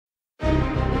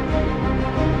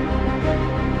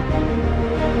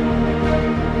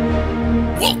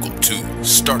Welcome to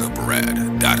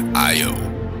StartupRad.io,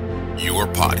 your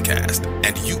podcast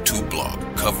and YouTube blog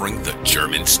covering the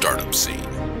German startup scene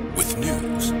with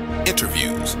news,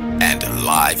 interviews, and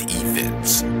live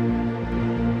events.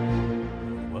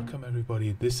 Welcome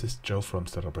everybody, this is Joe from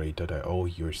StartupRad.io,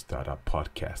 your startup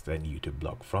podcast and YouTube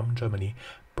blog from Germany,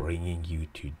 bringing you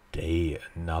today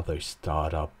another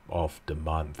startup of the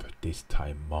month, this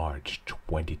time March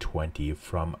 2020,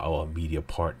 from our media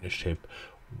partnership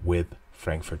with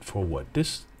Frankfurt Forward.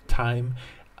 This time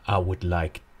I would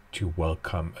like to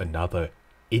welcome another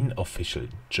unofficial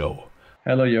Joe.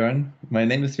 Hello Jörn, my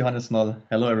name is Johannes Noll.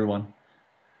 Hello everyone.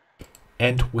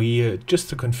 And we, just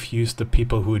to confuse the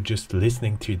people who are just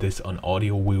listening to this on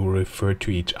audio, we will refer to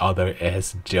each other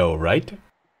as Joe, right?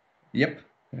 Yep,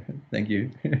 thank you.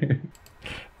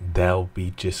 That'll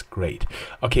be just great.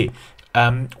 Okay,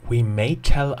 we may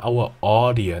tell our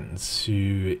audience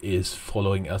who is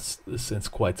following us since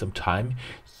quite some time,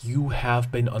 you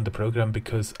have been on the program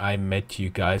because I met you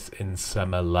guys in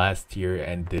summer last year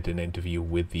and did an interview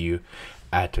with you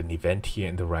at an event here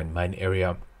in the Rhine-Main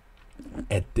area.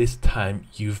 At this time,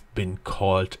 you've been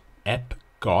called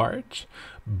AppGuard,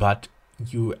 but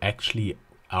you actually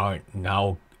are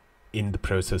now in the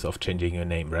process of changing your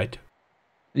name, right?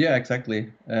 Yeah,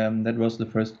 exactly. That was the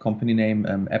first company name,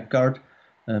 AppGuard,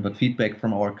 but feedback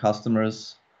from our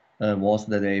customers was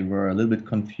that they were a little bit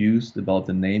confused about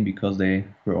the name because they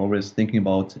were always thinking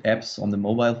about apps on the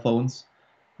mobile phones,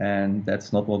 and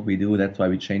that's not what we do. That's why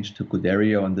we changed to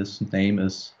Coderio, and this name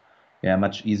is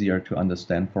much easier to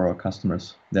understand for our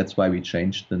customers. That's why we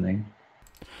changed the name.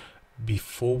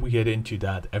 Before we get into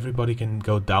that, everybody can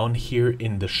go down here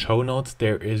in the show notes.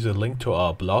 There is a link to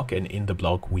our blog, and in the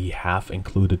blog we have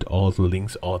included all the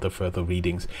links, all the further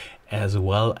readings, as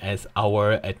well as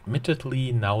our,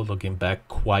 admittedly, now looking back,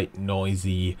 quite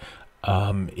noisy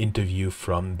interview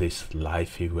from this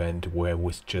live event where I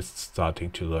was just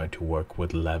starting to learn to work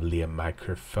with lavalier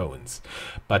microphones.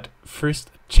 But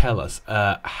first, tell us,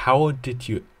 how did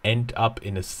you end up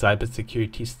in a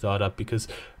cybersecurity startup? Because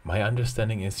my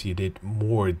understanding is you did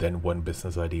more than one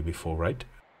business idea before, right?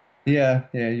 Yeah,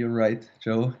 you're right,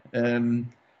 Joe.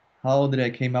 How did I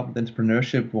came up with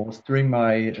entrepreneurship was during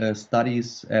my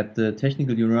studies at the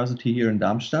Technical University here in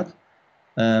Darmstadt.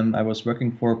 I was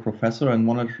working for a professor, and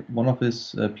one of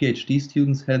his PhD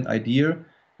students had an idea,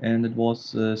 and it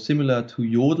was similar to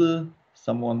Yodel.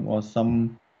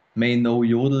 Some may know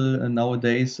Yodel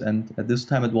nowadays, and at this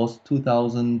time it was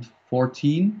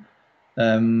 2014.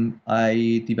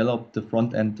 I developed the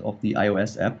front end of the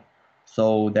iOS app,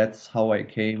 so that's how I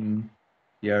came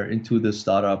into the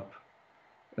startup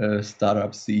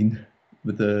scene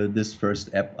with this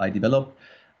first app I developed.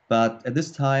 But at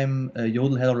this time,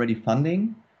 Yodel had already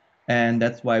funding, and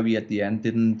that's why we at the end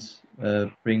didn't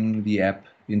bring the app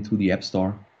into the App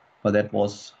Store. But that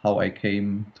was how I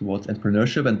came towards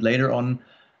entrepreneurship. And later on,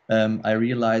 I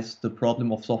realized the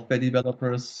problem of software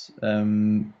developers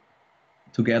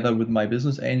together with my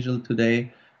business angel today,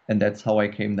 and that's how I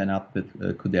came then up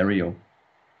with Coderio.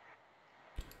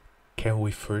 Can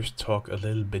we first talk a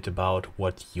little bit about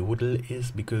what Yodel is?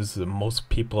 Because most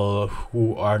people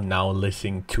who are now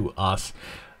listening to us,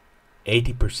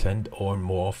 80% or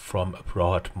more from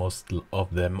abroad, most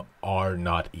of them are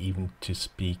not able to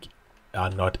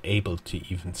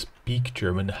even speak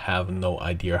German, have no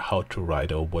idea how to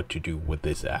write or what to do with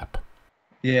this app.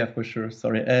 Yeah, for sure.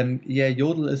 Sorry.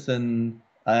 Yodel is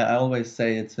I always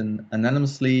say it's an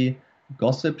anonymously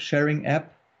gossip sharing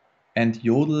app. And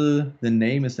Yodel, the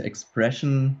name is the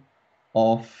expression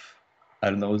of, I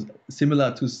don't know,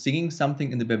 similar to singing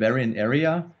something in the Bavarian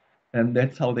area. And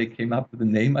that's how they came up with the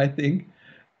name, I think.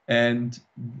 And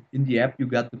in the app, you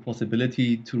got the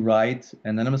possibility to write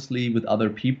anonymously with other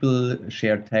people,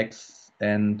 share texts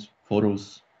and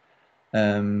photos.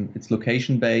 It's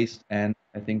location based and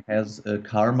I think has a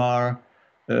karma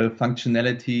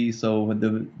functionality. So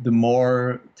the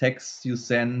more texts you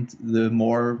send, the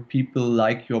more people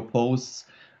like your posts.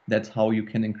 That's how you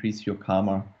can increase your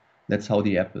karma. That's how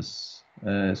the app is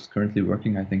currently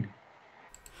working, I think.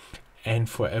 And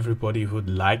for everybody who'd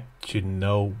like to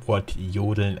know what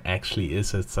Yodel actually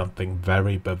is, it's something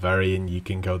very Bavarian. You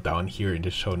can go down here in the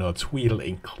show notes. We'll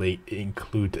include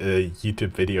a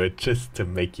YouTube video just to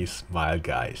make you smile,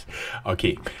 guys.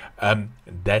 Okay,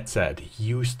 that said,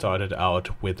 you started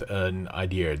out with an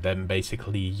idea. Then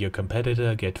basically your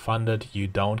competitor get funded, you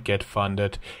don't get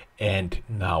funded. And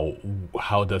now,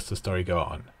 how does the story go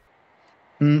on?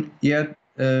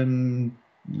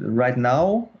 Right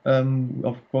now,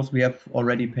 of course, we have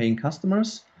already paying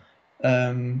customers.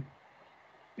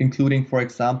 including, for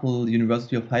example, the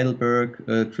University of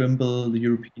Heidelberg, Trimble, the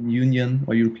European Union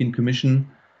or European Commission.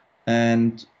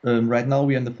 And right now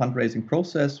we are in the fundraising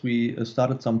process. We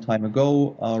started some time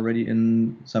ago, already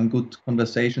in some good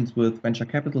conversations with venture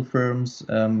capital firms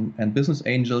and business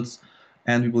angels,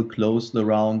 and we will close the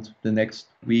round the next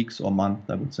weeks or month,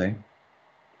 I would say.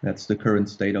 That's the current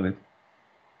state of it.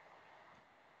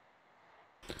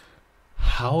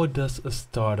 How does a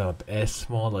startup as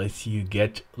small as you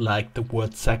get like the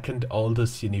world's second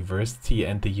oldest university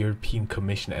and the European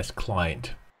Commission as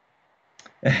client?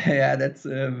 Yeah, that's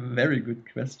a very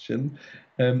good question.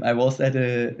 I was at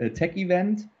a tech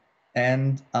event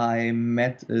and I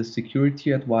met a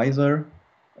security advisor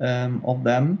of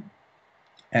them.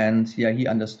 And yeah, he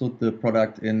understood the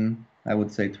product in, I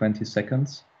would say, 20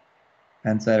 seconds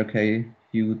and said, okay,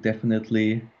 you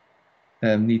definitely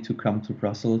need to come to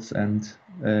Brussels and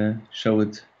show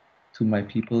it to my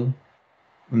people.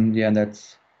 Yeah, and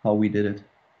that's how we did it.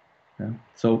 Yeah.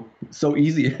 So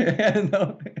easy.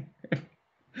 No.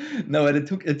 No, and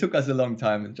it took us a long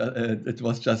time. It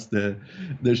was just the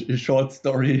short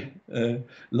story,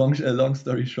 long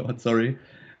story short. Sorry,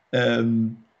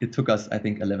 it took us, I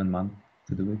think, 11 months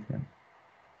to do it. Yeah.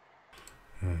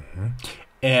 Mm-hmm.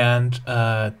 And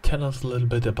tell us a little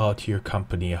bit about your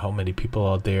company. How many people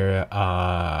are there?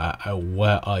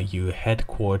 Where are you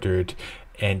headquartered?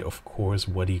 And of course,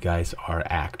 what you guys are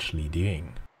actually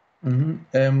doing.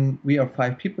 We are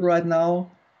 5 people right now.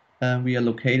 We are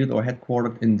located or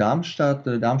headquartered in Darmstadt.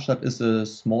 Darmstadt is a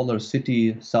smaller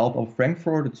city south of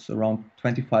Frankfurt. It's around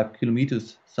 25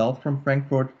 kilometers south from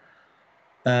Frankfurt.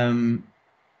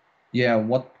 Yeah,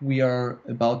 what we are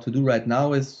about to do right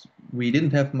now is we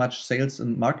didn't have much sales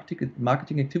and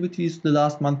marketing activities the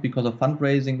last month because of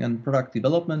fundraising and product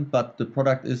development, but the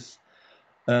product is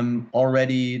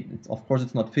already, of course,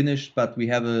 it's not finished, but we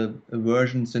have a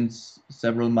version since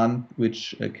several months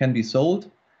which can be sold.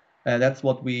 That's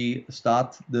what we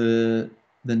start the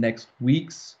next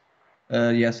weeks.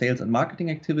 Yeah, sales and marketing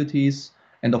activities,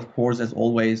 and of course, as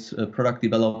always, product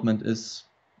development is,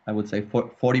 I would say,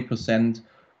 40%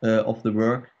 of the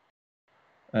work,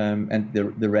 and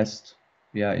the rest,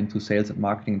 yeah, into sales and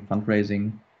marketing and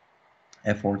fundraising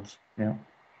efforts. Yeah.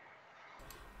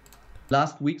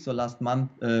 Last week or last month,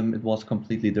 it was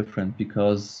completely different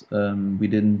because we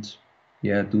didn't,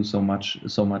 yeah, do so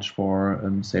much for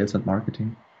sales and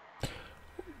marketing.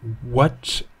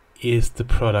 What is the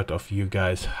product of you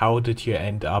guys? How did you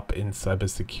end up in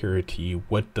cybersecurity?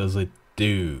 What does it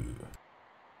do?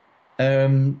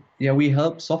 Yeah, we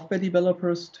help software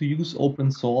developers to use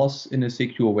open source in a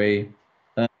secure way.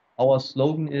 Our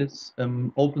slogan is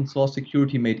open source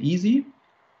security made easy.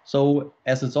 So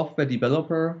as a software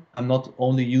developer, I'm not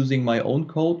only using my own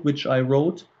code, which I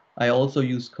wrote, I also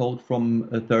use code from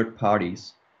third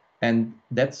parties. And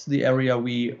that's the area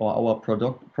our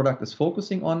product is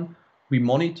focusing on. We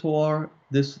monitor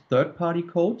this third-party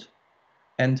code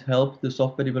and help the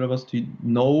software developers to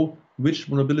know which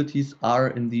vulnerabilities are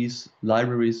in these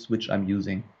libraries which I'm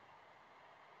using.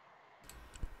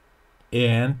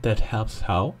 And that helps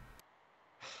how?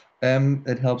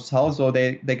 It helps how? So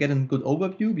they get a good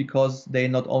overview because they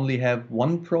not only have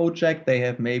one project, they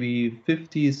have maybe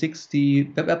 50, 60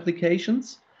 web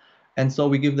applications. And so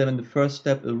we give them in the first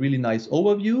step a really nice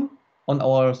overview on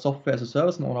our software as a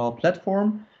service and on our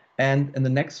platform. And in the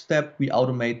next step, we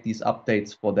automate these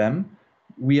updates for them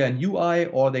via an UI,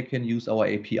 or they can use our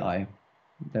API.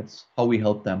 That's how we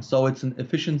help them. So it's an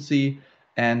efficiency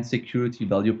and security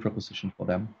value proposition for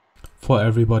them. For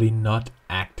everybody not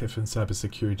active in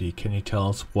cybersecurity, can you tell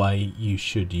us why you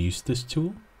should use this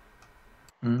tool?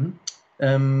 The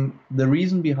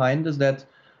reason behind is that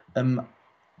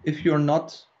if you're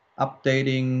not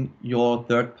updating your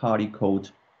third-party code,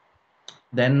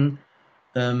 then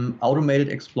automated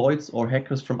exploits or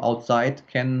hackers from outside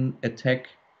can attack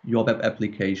your web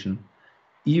application.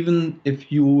 Even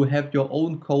if you have your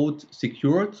own code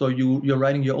secured, so you're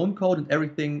writing your own code and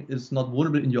everything is not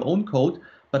vulnerable in your own code,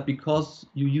 but because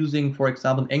you're using, for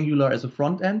example, Angular as a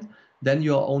front end, then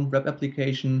your own web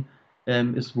application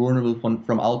is vulnerable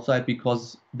from outside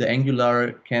because the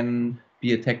Angular can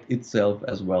be attacked itself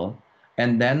as well.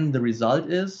 And then the result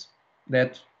is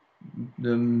that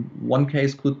one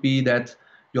case could be that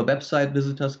your website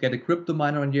visitors get a crypto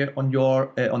miner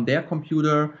on their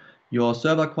computer. Your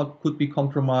server could be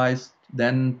compromised.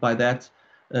 Then by that,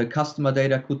 customer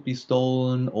data could be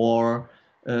stolen, or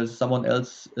someone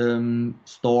else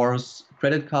stores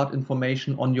credit card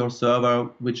information on your server,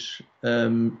 which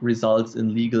results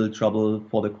in legal trouble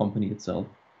for the company itself.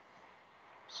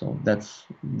 So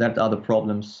that are the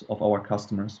problems of our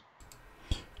customers.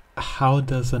 how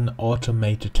does an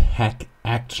automated hack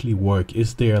actually work?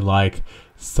 Is there like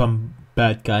some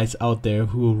bad guys out there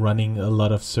who are running a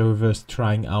lot of servers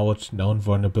trying out known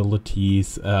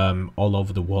vulnerabilities all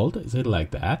over the world? Is it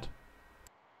like that?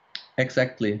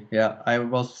 Exactly. Yeah, I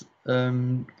was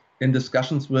in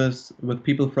discussions with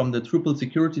people from the Drupal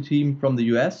security team from the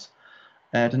US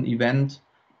at an event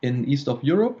in east of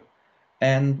Europe,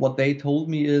 and what they told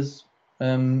me is,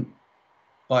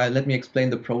 let me explain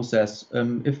the process.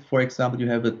 If, for example, you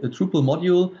have a Drupal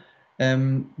module,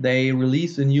 they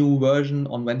release a new version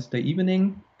on Wednesday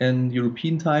evening in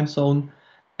European time zone,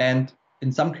 and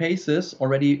in some cases,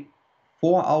 already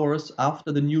 4 hours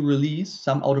after the new release,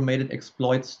 some automated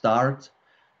exploits start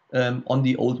on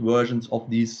the old versions of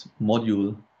this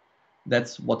module.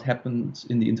 That's what happens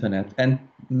in the internet, and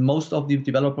most of the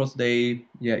developers, they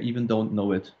even don't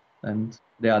know it, and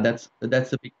that's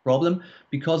a big problem,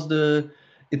 because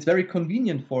it's very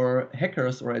convenient for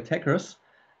hackers or attackers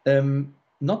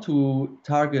not to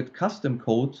target custom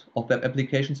code of web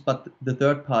applications, but the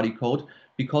third-party code,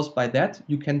 because by that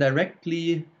you can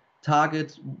directly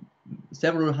target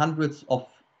several hundreds of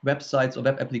websites or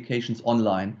web applications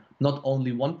online, not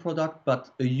only one product,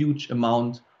 but a huge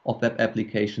amount of web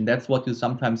application. That's what you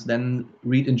sometimes then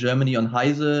read in Germany on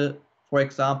Heise, for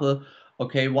example.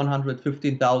 Okay,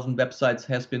 115,000 websites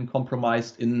has been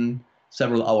compromised in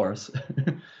several hours.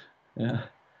 Yeah.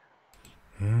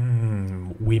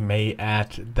 We may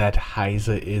add that Heise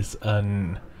is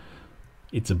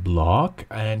it's a blog,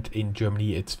 and in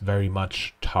Germany it's very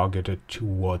much targeted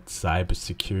towards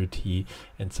cybersecurity,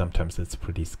 and sometimes it's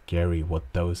pretty scary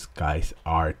what those guys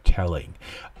are telling.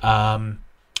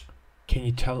 Can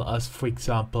you tell us, for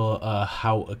example,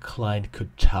 how a client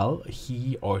could tell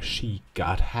he or she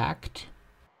got hacked?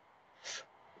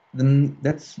 Then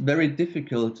that's very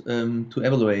difficult to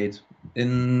evaluate.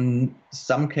 In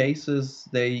some cases,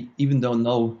 they even don't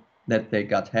know that they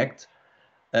got hacked.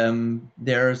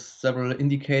 There are several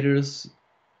indicators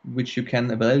which you can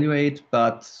evaluate,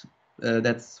 but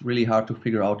that's really hard to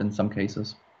figure out in some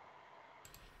cases.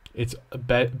 It's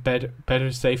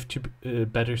better safe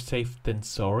than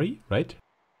sorry, right?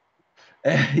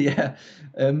 Yeah,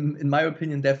 in my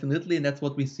opinion, definitely, and that's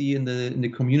what we see in the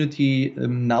community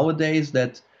nowadays.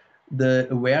 That the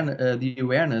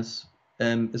awareness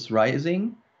is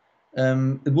rising.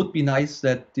 It would be nice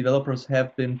that developers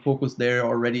have been focused there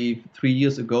already 3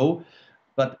 years ago,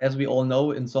 but as we all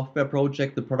know, in software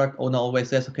project, the product owner always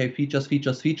says, okay, features,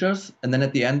 features, features, and then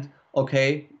at the end,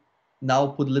 okay, now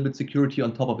put a little bit security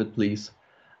on top of it, please.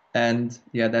 And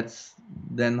yeah, that's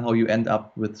then how you end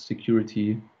up with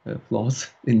security flaws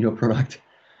in your product.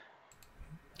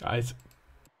 I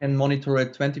can monitor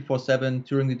it 24/7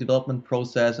 during the development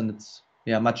process, and it's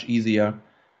much easier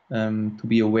to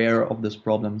be aware of these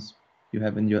problems you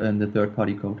have in the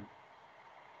third-party code.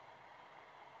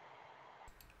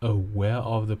 Aware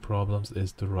of the problems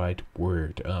is the right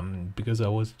word, because I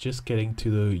was just getting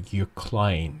to your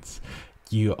clients.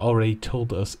 You already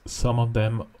told us some of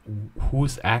them.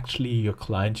 Who's actually your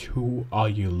client? Who are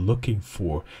you looking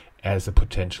for as a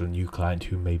potential new client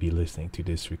who may be listening to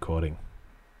this recording?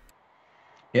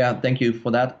 Yeah, thank you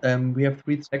for that. We have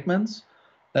 3 segments.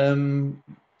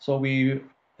 So we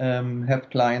have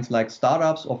clients like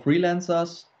startups or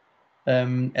freelancers,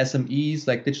 SMEs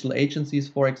like digital agencies,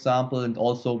 for example, and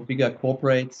also bigger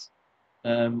corporates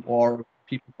or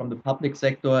people from the public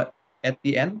sector. At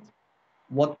the end,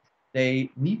 what they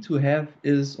need to have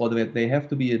is, or they have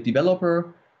to be a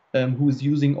developer who is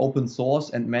using open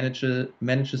source and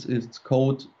manages its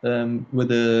code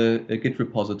with a Git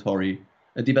repository.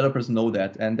 Developers know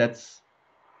that, and that's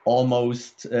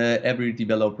almost every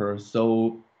developer.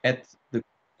 So at the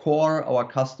core, our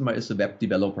customer is a web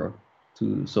developer,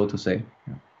 so to say.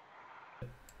 Yeah.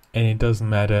 And it doesn't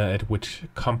matter at which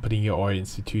company or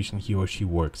institution he or she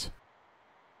works.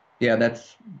 Yeah,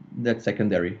 that's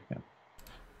secondary. Yeah.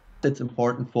 It's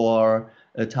important for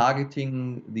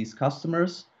targeting these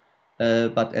customers,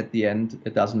 but at the end,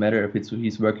 it doesn't matter if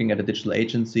he's working at a digital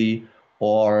agency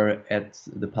or at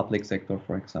the public sector,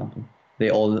 for example.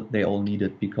 They all need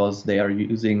it because they are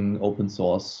using open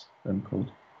source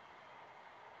code.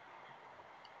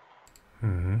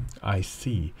 I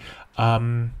see.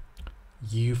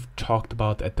 You've talked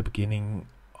about at the beginning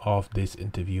of this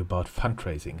interview about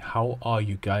fundraising. How are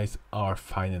you guys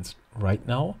financed right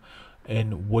now?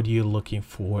 And what are you looking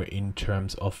for in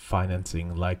terms of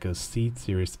financing, like a seed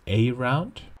Series A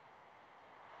round?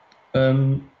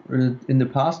 In the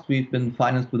past, we've been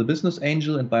financed with a business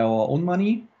angel and by our own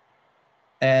money.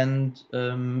 And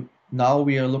now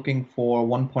we are looking for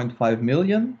 1.5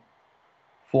 million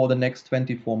for the next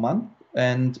 24 months.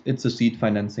 And it's a seed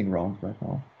financing round right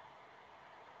now.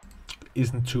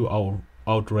 isn't too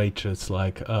outrageous,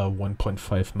 like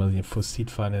 1.5 million for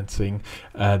seed financing.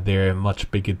 There are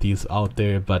much bigger deals out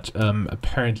there, but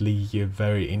apparently a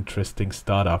very interesting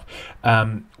startup.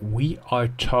 We are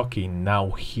talking now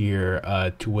here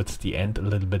towards the end a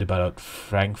little bit about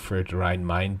Frankfurt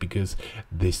Rhein-Main, because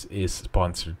this is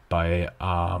sponsored by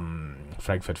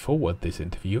Frankfurt Forward, this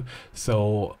interview.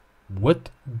 So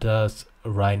what does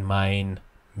Rhein-Main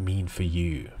mean for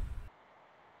you?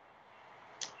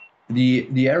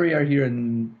 The area here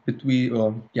in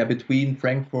between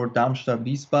Frankfurt, Darmstadt,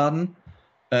 Wiesbaden.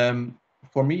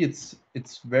 For me, it's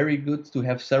very good to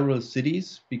have several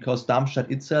cities, because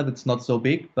Darmstadt itself, it's not so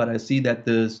big, but I see that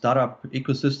the startup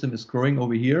ecosystem is growing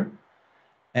over here.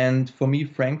 And for me,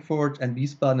 Frankfurt and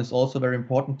Wiesbaden is also very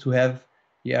important to have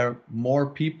more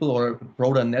people or a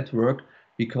broader network,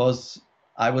 because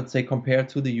I would say compared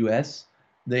to the US,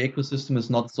 the ecosystem is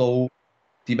not so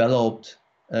developed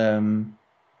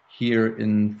here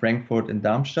in Frankfurt and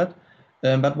Darmstadt,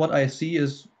 but what I see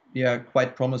is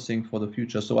quite promising for the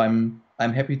future. So I'm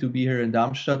happy to be here in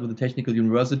Darmstadt with the Technical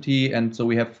University, and so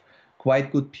we have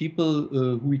quite good people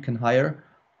who we can hire.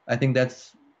 I think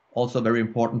that's also very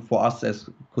important for us as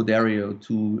Coderio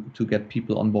to get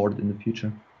people on board in the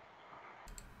future.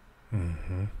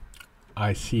 Mm-hmm.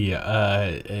 I see.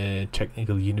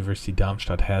 Technical University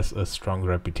Darmstadt has a strong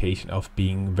reputation of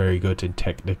being very good in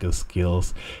technical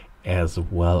skills, as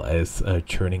well as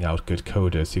churning out good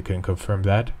coders. You can confirm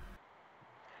that?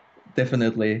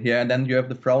 Definitely, yeah. And then you have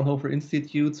the Fraunhofer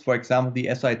Institutes, for example, the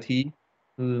SIT,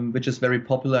 which is very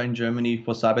popular in Germany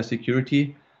for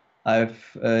cybersecurity. I've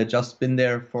just been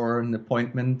there for an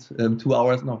appointment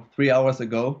 3 hours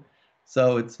ago.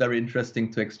 So it's very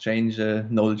interesting to exchange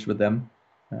knowledge with them.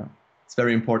 It's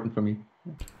very important for me.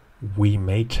 We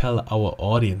may tell our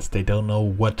audience they don't know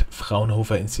what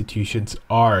Fraunhofer institutions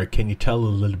are. Can you tell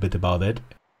a little bit about it?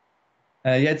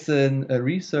 It's a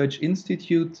research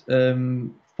institute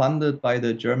funded by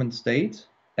the German state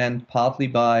and partly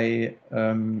by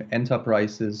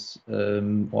enterprises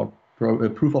or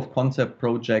proof of concept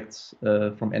projects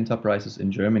from enterprises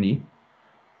in Germany.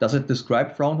 Does it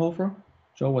describe Fraunhofer?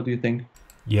 Joe, what do you think?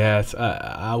 Yes,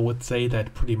 I would say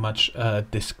that pretty much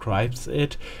describes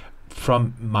it.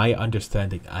 From my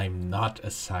understanding, I'm not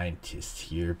a scientist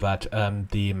here, but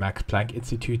the Max Planck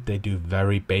Institute, they do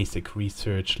very basic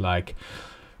research like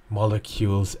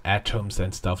molecules, atoms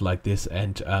and stuff like this,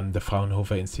 and the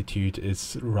Fraunhofer Institute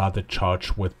is rather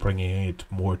charged with bringing it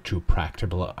more to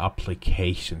practical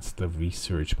applications, the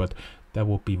research, but that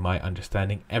would be my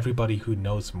understanding. Everybody who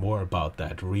knows more about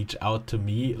that, reach out to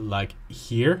me, like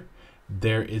here.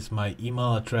 There is my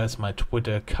email address, my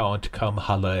Twitter account. Come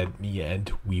holler at me and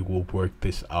we will work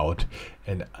this out.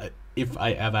 And if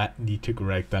I ever need to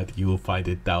correct that, you will find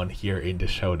it down here in the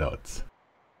show notes.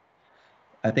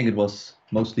 I think it was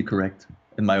mostly correct,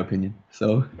 in my opinion.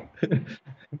 So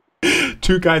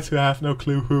two guys who have no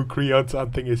clue who agree on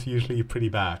something is usually pretty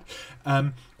bad.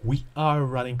 We are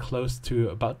running close to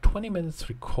about 20 minutes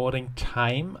recording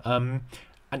time.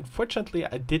 Unfortunately,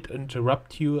 I did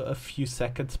interrupt you a few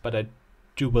seconds, but I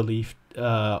do believe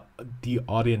the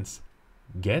audience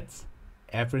gets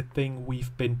everything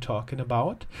we've been talking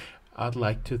about. I'd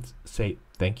like to say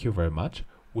thank you very much. It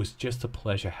was just a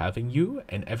pleasure having you,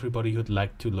 and everybody who'd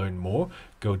like to learn more,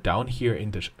 go down here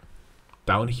in the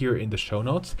show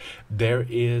notes. There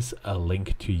is a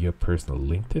link to your personal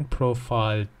LinkedIn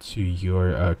profile, to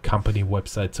your company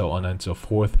website, so on and so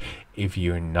forth. If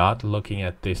you're not looking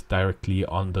at this directly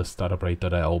on the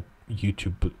startuprad.io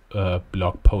YouTube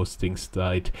blog posting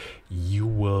site, you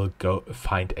will go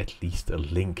find at least a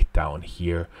link down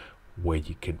here where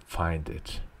you can find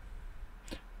it.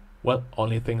 Well,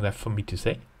 only thing left for me to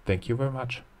say, thank you very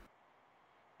much.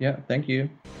 Yeah, thank you.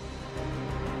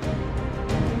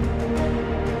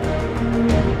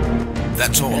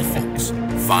 That's all, folks.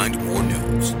 Find more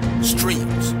news,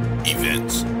 streams,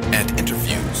 events, and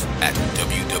interviews at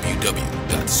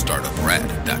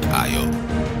www.startuprad.io.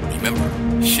 Remember,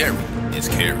 sharing is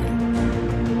caring.